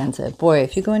expensive. Boy,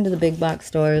 if you go into the big box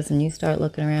stores and you start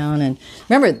looking around, and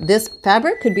remember, this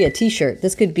fabric could be a t-shirt.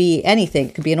 This could be anything.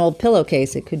 It could be an old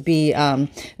pillowcase. It could be a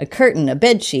curtain, a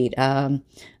bed sheet, a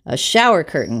shower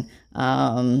curtain,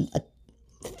 a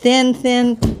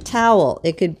thin towel.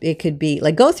 It could be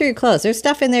like, go through your clothes. There's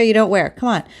stuff in there you don't wear. Come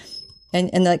on.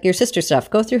 And like your sister's stuff,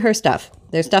 go through her stuff.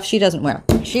 There's stuff she doesn't wear.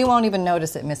 She won't even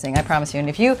notice it missing, I promise you. And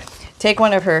if you take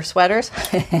one of her sweaters,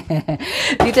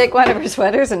 if you take one of her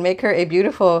sweaters and make her a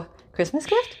beautiful Christmas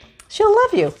gift, she'll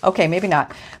love you. Okay, maybe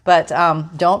not, but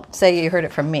don't say you heard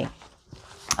it from me.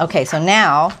 Okay, so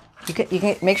now you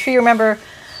can make sure you remember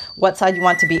what side you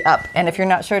want to be up. And if you're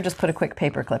not sure, just put a quick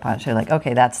paper clip on it. So you're like,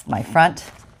 okay, that's my front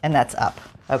and that's up.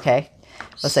 Okay,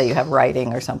 let's say you have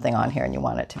writing or something on here and you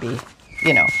want it to be,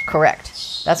 you know, correct.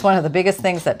 That's one of the biggest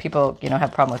things that people, you know,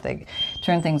 have problem with. They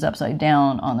turn things upside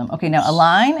down on them. Okay, now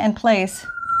align and place.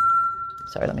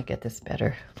 Sorry, let me get this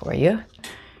better for you.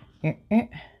 Okay,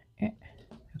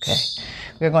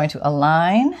 we're going to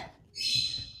align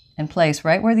and place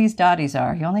right where these dotties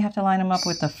are. You only have to line them up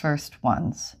with the first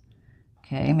ones.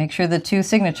 Okay, make sure the 2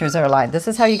 signatures are aligned. This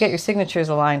is how you get your signatures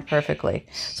aligned perfectly.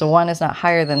 So one is not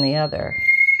higher than the other.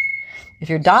 If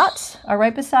your dots are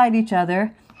right beside each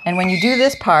other, and when you do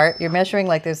this part, you're measuring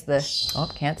like there's the,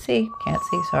 oh, can't see,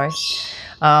 sorry.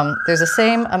 There's the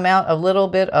same amount, a little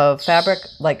bit of fabric,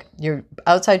 like your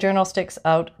outside journal sticks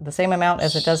out the same amount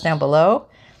as it does down below.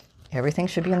 Everything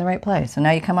should be in the right place. So now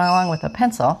you come along with a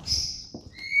pencil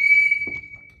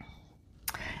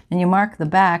and you mark the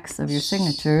backs of your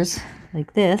signatures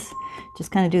like this. Just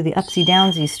kind of do the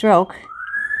upsy-downsy stroke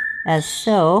as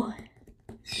so.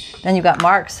 Then you've got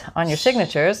marks on your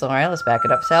signatures. All right, let's back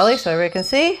it up, Sally, so everybody can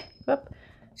see. Whoop,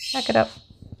 back it up.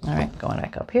 All right, going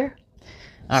back up here.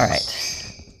 All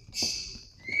right.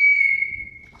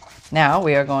 Now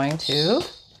we are going to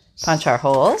punch our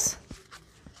holes.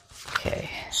 Okay.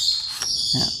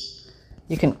 Now,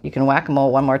 you can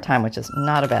whack-a-mole one more time, which is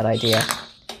not a bad idea,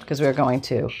 because we're going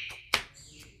to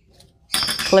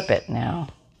clip it now.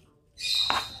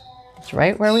 It's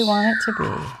right where we want it to be.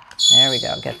 There we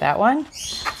go. Get that one.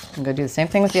 I'm going to do the same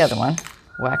thing with the other one.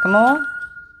 Whack-a-mole.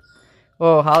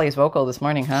 Whoa, Holly's vocal this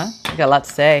morning, huh? You got a lot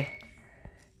to say.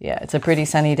 Yeah, it's a pretty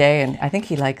sunny day, and I think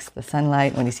he likes the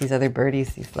sunlight. When he sees other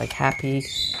birdies, he's like happy.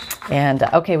 And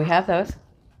okay, we have those.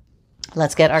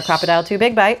 Let's get our Crocodile 2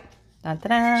 Big Bite.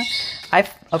 Da-da-da.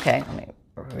 Okay, let me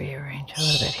rearrange a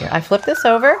little bit here. I flip this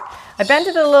over. I bend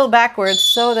it a little backwards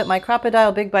so that my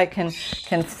Crocodile Big Bite can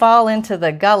fall into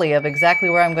the gully of exactly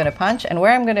where I'm going to punch. And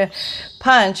where I'm going to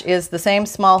punch is the same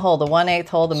small hole, the 1/8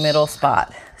 hole, the middle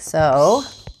spot. So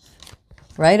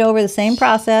right over the same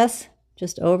process,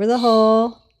 just over the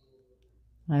hole.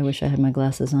 I wish I had my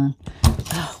glasses on.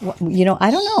 Oh, you know,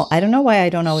 I don't know. I don't know why I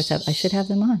don't always have, I should have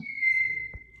them on.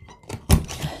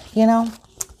 You know,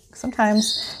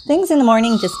 sometimes things in the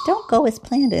morning just don't go as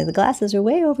planned. The glasses are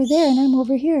way over there and I'm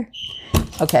over here.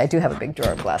 Okay, I do have a big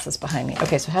drawer of glasses behind me.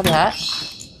 Okay, so have that.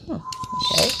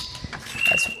 Okay,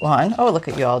 that's one. Oh, look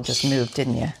at you all just moved,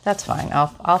 didn't you? That's fine.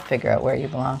 I'll figure out where you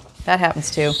belong. That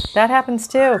happens too. That happens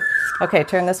too. Okay,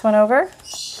 turn this one over.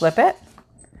 Flip it.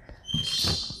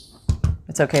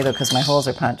 It's okay though, because my holes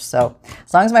are punched. So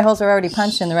as long as my holes are already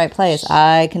punched in the right place,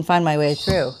 I can find my way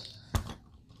through.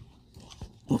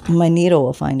 My needle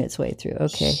will find its way through.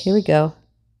 Okay, here we go.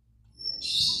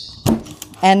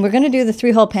 And we're going to do the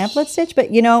 3-hole pamphlet stitch,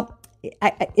 but you know,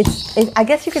 I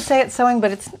guess you could say it's sewing,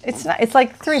 but it's not. It's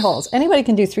like 3 holes. Anybody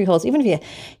can do 3 holes, even if you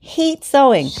hate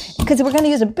sewing, because we're going to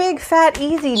use a big fat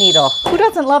easy needle. Who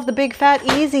doesn't love the big fat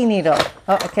easy needle?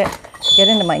 Oh, okay. Get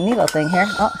into my needle thing here.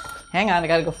 Oh, hang on. I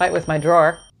got to go fight with my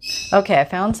drawer. Okay, I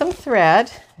found some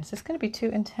thread. Is this going to be too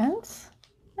intense?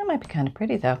 That might be kind of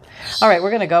pretty though. All right, we're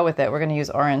going to go with it. We're going to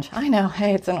use orange. I know.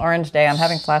 Hey, it's an orange day. I'm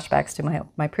having flashbacks to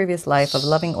my previous life of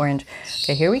loving orange.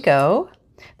 Okay, here we go.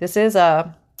 This is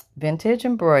a vintage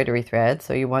embroidery thread,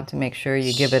 so you want to make sure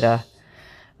you give it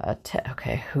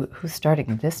okay, who's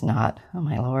starting this knot? Oh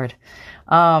my Lord.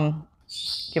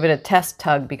 Give it a test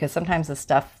tug, because sometimes the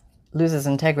stuff loses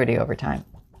integrity over time.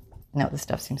 No, this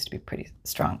stuff seems to be pretty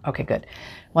strong. Okay, good.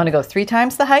 Want to go 3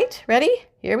 times the height? Ready?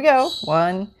 Here we go.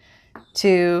 1,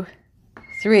 2,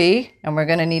 3, and we're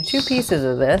going to need 2 pieces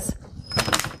of this.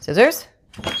 Scissors.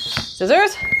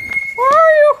 Scissors. Where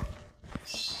are you?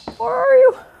 Where are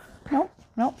you?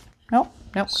 Nope.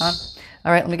 Gone.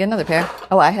 All right, let me get another pair.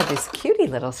 Oh, I had these cutie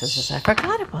little scissors. I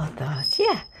forgot about those.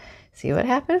 Yeah. See what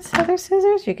happens? Other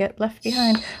scissors, you get left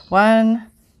behind. 1,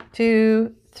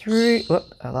 2, 3. Whoop,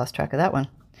 I lost track of that one.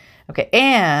 Okay,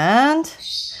 and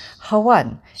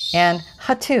Ha1, and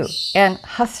Ha2, and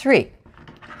Ha3.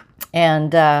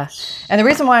 And the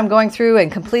reason why I'm going through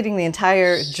and completing the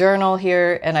entire journal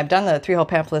here, and I've done the 3-hole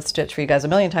pamphlet stitch for you guys a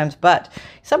million times, but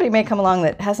somebody may come along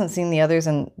that hasn't seen the others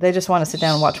and they just want to sit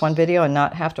down and watch one video and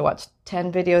not have to watch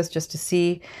 10 videos just to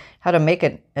see how to make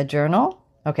a journal.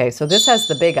 Okay, so this has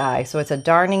the big eye. So it's a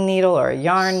darning needle or a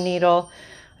yarn needle.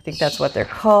 I think that's what they're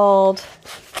called.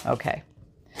 Okay,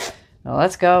 now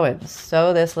let's go and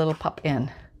sew this little pup in.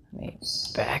 Let me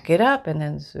back it up and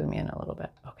then zoom in a little bit.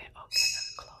 Okay.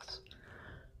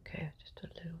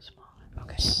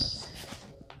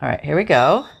 All right, here we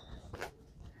go.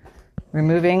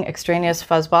 Removing extraneous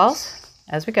fuzz balls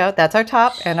as we go. That's our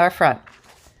top and our front.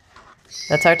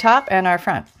 That's our top and our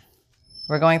front.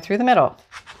 We're going through the middle.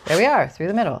 There we are, through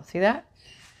the middle. See that?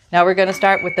 Now we're going to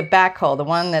start with the back hole, the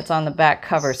one that's on the back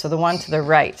cover. So the one to the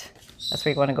right. That's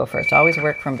where you want to go first. Always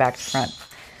work from back to front.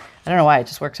 I don't know why, it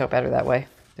just works out better that way.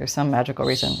 There's some magical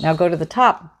reason. Now go to the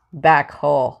top back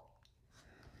hole.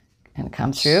 And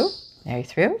come through. There you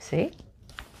through, see?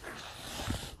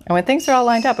 And when things are all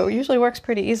lined up, it usually works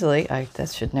pretty easily. I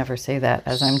should never say that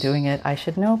as I'm doing it. I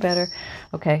should know better.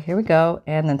 Okay, here we go.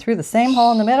 And then through the same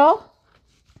hole in the middle.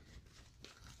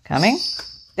 Coming.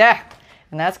 Yeah.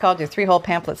 And that's called your 3-hole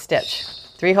pamphlet stitch.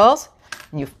 3 holes,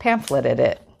 and you've pamphleted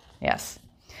it. Yes.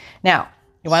 Now,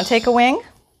 you want to take a wing.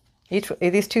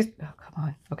 These 2, oh, come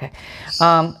on. Okay.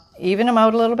 Even them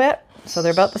out a little bit. So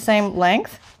they're about the same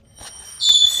length.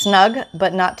 Snug,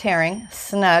 but not tearing.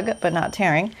 Snug, but not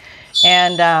tearing.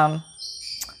 And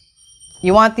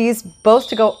you want these both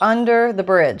to go under the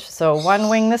bridge. So one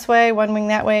wing this way, one wing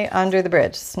that way, under the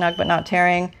bridge. Snug but not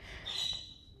tearing.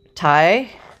 Tie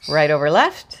right over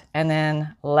left, and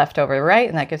then left over right,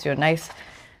 and that gives you a nice,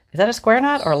 is that a square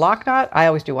knot or a lock knot? I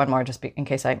always do one more just in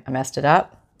case I messed it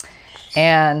up.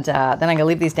 And then I'm going to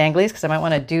leave these danglies because I might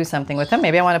want to do something with them.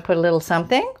 Maybe I want to put a little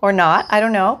something or not. I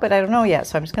don't know, but I don't know yet.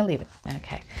 So I'm just going to leave it.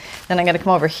 Okay. Then I'm going to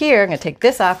come over here. I'm going to take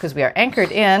this off because we are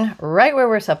anchored in right where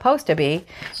we're supposed to be.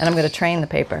 And I'm going to train the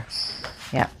paper.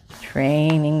 Yeah,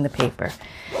 training the paper.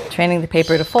 Training the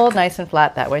paper to fold nice and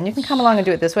flat that way. And you can come along and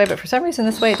do it this way. But for some reason,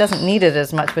 this way, it doesn't need it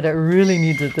as much. But it really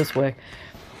needs it this way.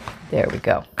 There we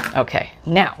go. Okay.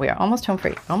 Now we are almost home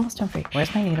free. Almost home free.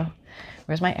 Where's my needle?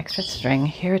 Where's my extra string?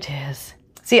 Here it is.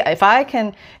 See, if I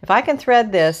can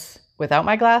thread this without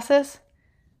my glasses,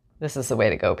 this is the way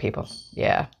to go, people.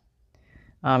 Yeah.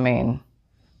 I mean,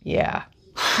 yeah.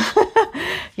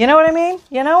 You know what I mean?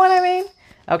 You know what I mean?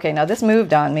 Okay, now this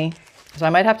moved on me, so I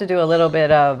might have to do a little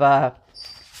bit of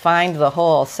find the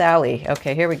hole, Sally.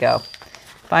 Okay, here we go.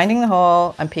 Finding the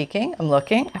hole. I'm peeking. I'm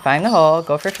looking. I find the hole.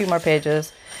 Go for a few more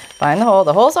pages. Find the hole.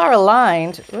 The holes are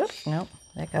aligned. Oops, nope,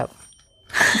 back up.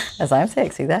 As I'm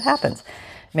saying, see, that happens.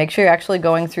 Make sure you're actually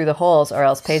going through the holes or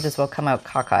else pages will come out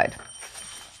cockeyed.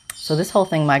 So this whole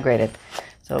thing migrated.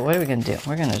 So what are we going to do?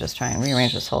 We're going to just try and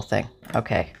rearrange this whole thing.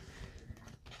 Okay.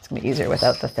 It's going to be easier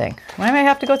without the thing. Why do I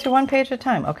have to go through one page at a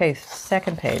time? Okay,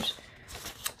 second page.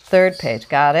 Third page.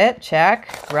 Got it.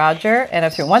 Check. Roger. And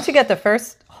up through. Once you get the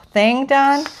first thing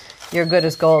done, you're good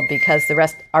as gold because the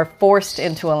rest are forced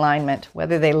into alignment.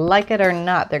 Whether they like it or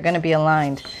not, they're going to be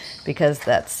aligned because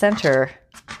that center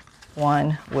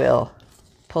one will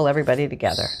pull everybody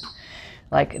together.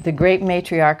 Like the great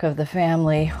matriarch of the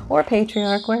family or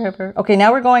patriarch, wherever. Okay,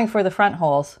 now we're going for the front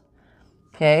holes.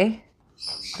 Okay.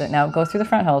 So now go through the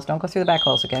front holes. Don't go through the back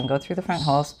holes again. Go through the front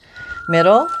holes.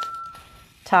 Middle,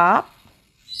 top,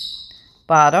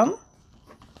 bottom,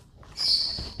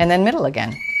 and then middle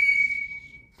again.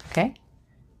 Okay.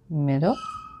 Middle.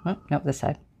 Oh, nope, this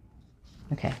side.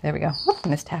 Okay, there we go. Whoop,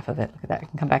 missed half of it. Look at that. I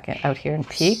can come back out here and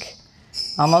peek.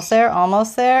 Almost there,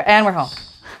 and we're home.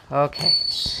 Okay.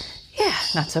 Yeah,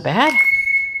 not so bad.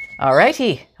 All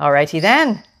righty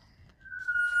then.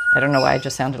 I don't know why I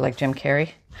just sounded like Jim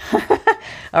Carrey.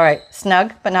 All right,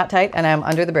 snug but not tight, and I'm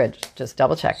under the bridge. Just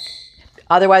double check.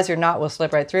 Otherwise, your knot will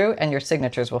slip right through and your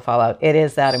signatures will fall out. It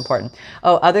is that important.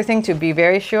 Oh, other thing to be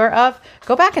very sure of,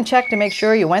 go back and check to make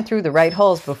sure you went through the right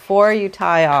holes before you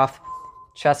tie off.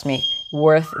 Trust me,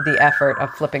 worth the effort of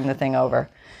flipping the thing over.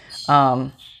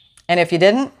 And if you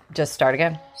didn't, just start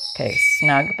again. Okay,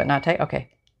 snug but not tight. Okay,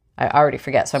 I already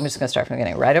forget, so I'm just going to start from the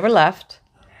beginning. Right over left.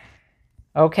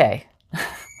 Okay,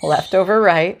 left over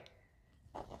right.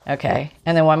 Okay,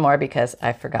 and then one more because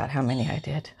I forgot how many I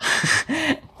did.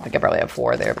 I think I probably have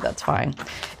 4 there, but that's fine.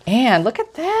 And look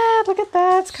at that,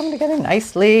 it's coming together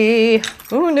nicely.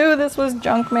 Who knew this was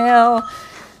junk mail?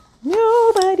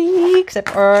 Nobody, except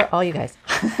for all you guys.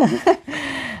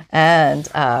 And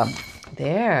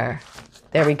there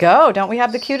we go. Don't we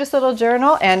have the cutest little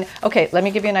journal? And okay, let me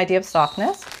give you an idea of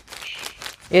softness.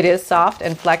 It is soft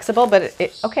and flexible, but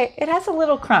it has a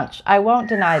little crunch. I won't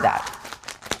deny that.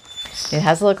 It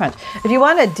has a little crunch. If you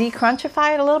want to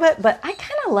decrunchify it a little bit, but I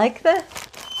kind of like the...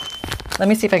 Let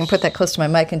me see if I can put that close to my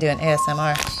mic and do an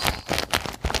ASMR.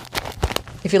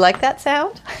 If you like that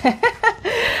sound,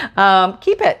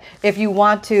 keep it. If you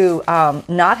want to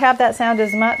not have that sound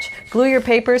as much, glue your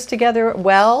papers together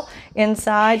well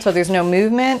inside so there's no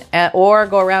movement, or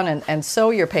go around and sew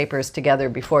your papers together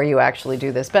before you actually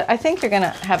do this. But I think you're going to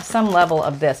have some level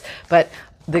of this. But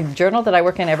the journal that I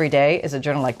work in every day is a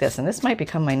journal like this, and this might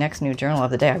become my next new journal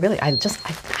of the day.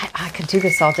 I could do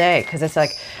this all day because it's like,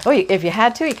 if you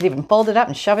had to, you could even fold it up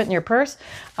and shove it in your purse,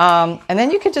 and then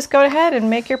you could just go ahead and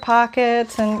make your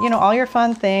pockets and all your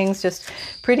fun things, just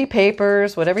pretty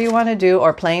papers, whatever you want to do,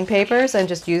 or plain papers, and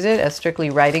just use it as strictly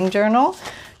writing journal,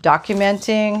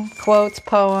 documenting quotes,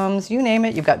 poems, you name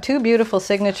it. You've got 2 beautiful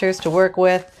signatures to work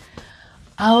with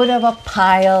out of a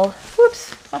pile.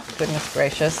 Whoops! Oh goodness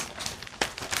gracious.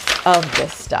 Of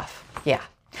this stuff. Yeah.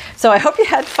 So I hope you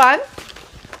had fun.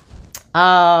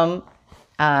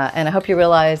 And I hope you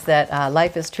realize that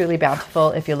life is truly bountiful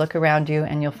if you look around you,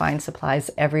 and you'll find supplies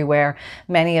everywhere.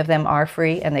 Many of them are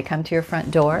free and they come to your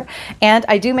front door. And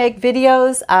I do make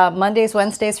videos Mondays,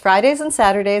 Wednesdays, Fridays, and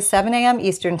Saturdays, 7 a.m.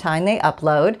 Eastern time. They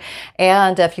upload.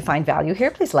 And if you find value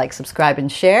here, please like, subscribe,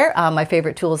 and share. My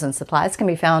favorite tools and supplies can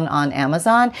be found on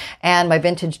Amazon. And my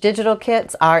vintage digital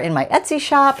kits are in my Etsy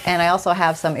shop. And I also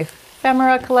have some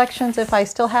ephemera collections. If I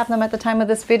still have them at the time of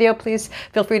this video, please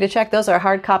feel free to check. Those are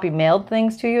hard copy mailed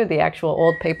things to you, the actual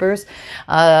old papers,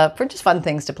 for just fun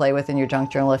things to play with in your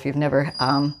junk journal if you've never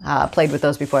played with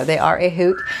those before. They are a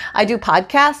hoot. I do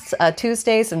podcasts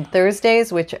Tuesdays and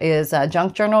Thursdays, which is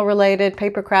junk journal related,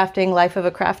 paper crafting, life of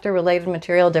a crafter related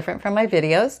material, different from my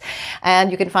videos. And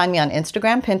you can find me on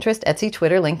Instagram, Pinterest, Etsy,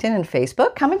 Twitter, LinkedIn, and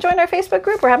Facebook. Come and join our Facebook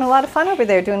group. We're having a lot of fun over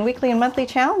there doing weekly and monthly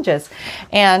challenges.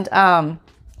 And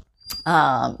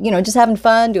just having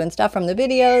fun doing stuff from the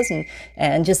videos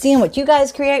and just seeing what you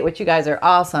guys create, which you guys are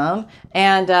awesome.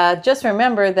 And just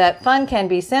remember that fun can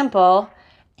be simple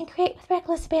and create with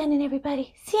reckless abandon,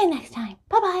 everybody. See you next time.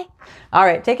 Bye-bye. All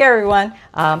right. Take care, everyone.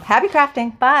 Happy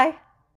crafting. Bye.